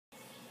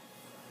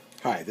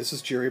Hi, this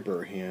is Jerry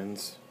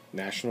Burhands,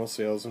 National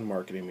Sales and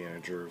Marketing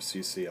Manager of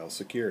CCL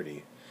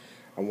Security.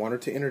 I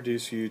wanted to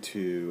introduce you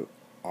to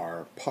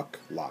our Puck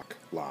Luck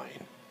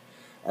line.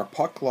 Our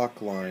Puck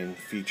Luck line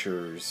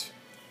features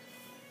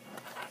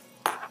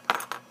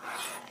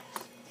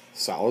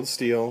solid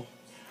steel,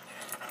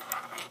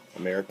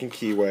 American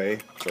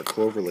keyway, it's our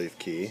cloverleaf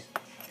key,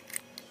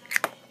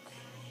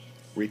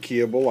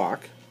 rekeyable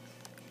lock,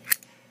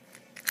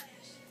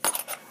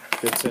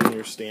 fits in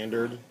your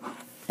standard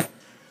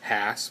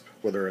hasp,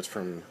 whether it's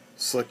from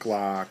Slick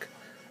Lock,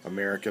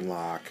 American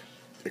Lock,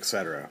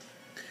 etc.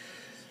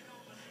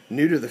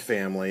 New to the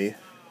family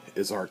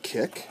is our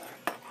kick.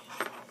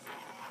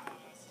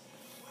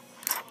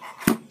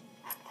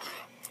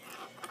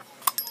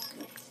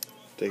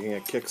 Taking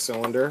a kick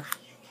cylinder.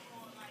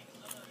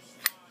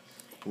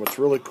 What's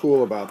really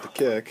cool about the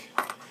kick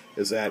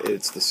is that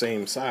it's the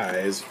same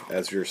size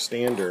as your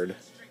standard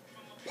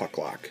puck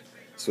lock.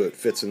 So it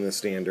fits in the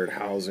standard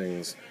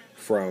housings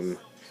from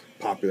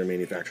popular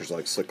manufacturers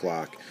like Slick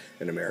Lock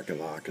and American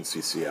Lock and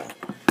CCL.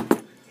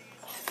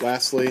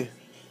 Lastly,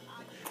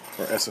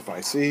 our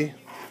SFIC.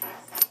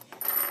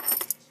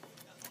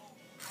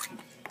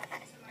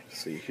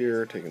 See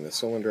here, taking the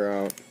cylinder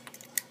out.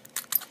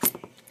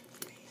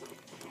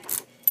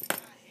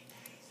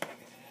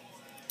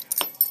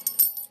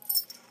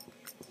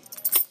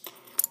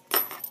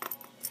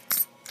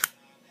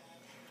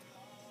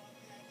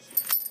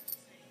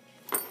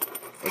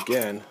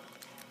 Again,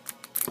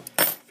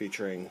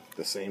 featuring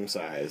the same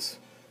size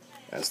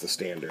as the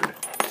standard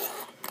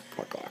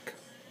puck lock.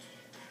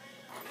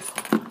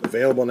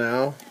 Available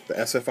now, the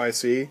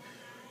SFIC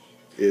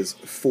is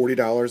 $40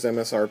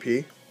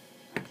 MSRP.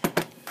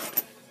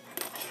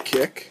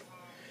 Kick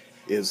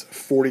is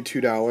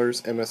 $42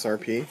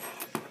 MSRP.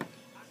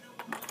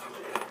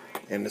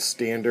 And the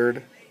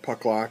standard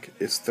puck lock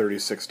is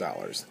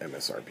 $36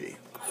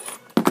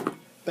 MSRP.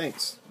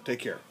 Thanks. Take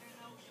care.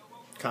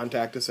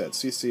 Contact us at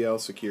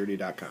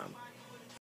cclsecurity.com.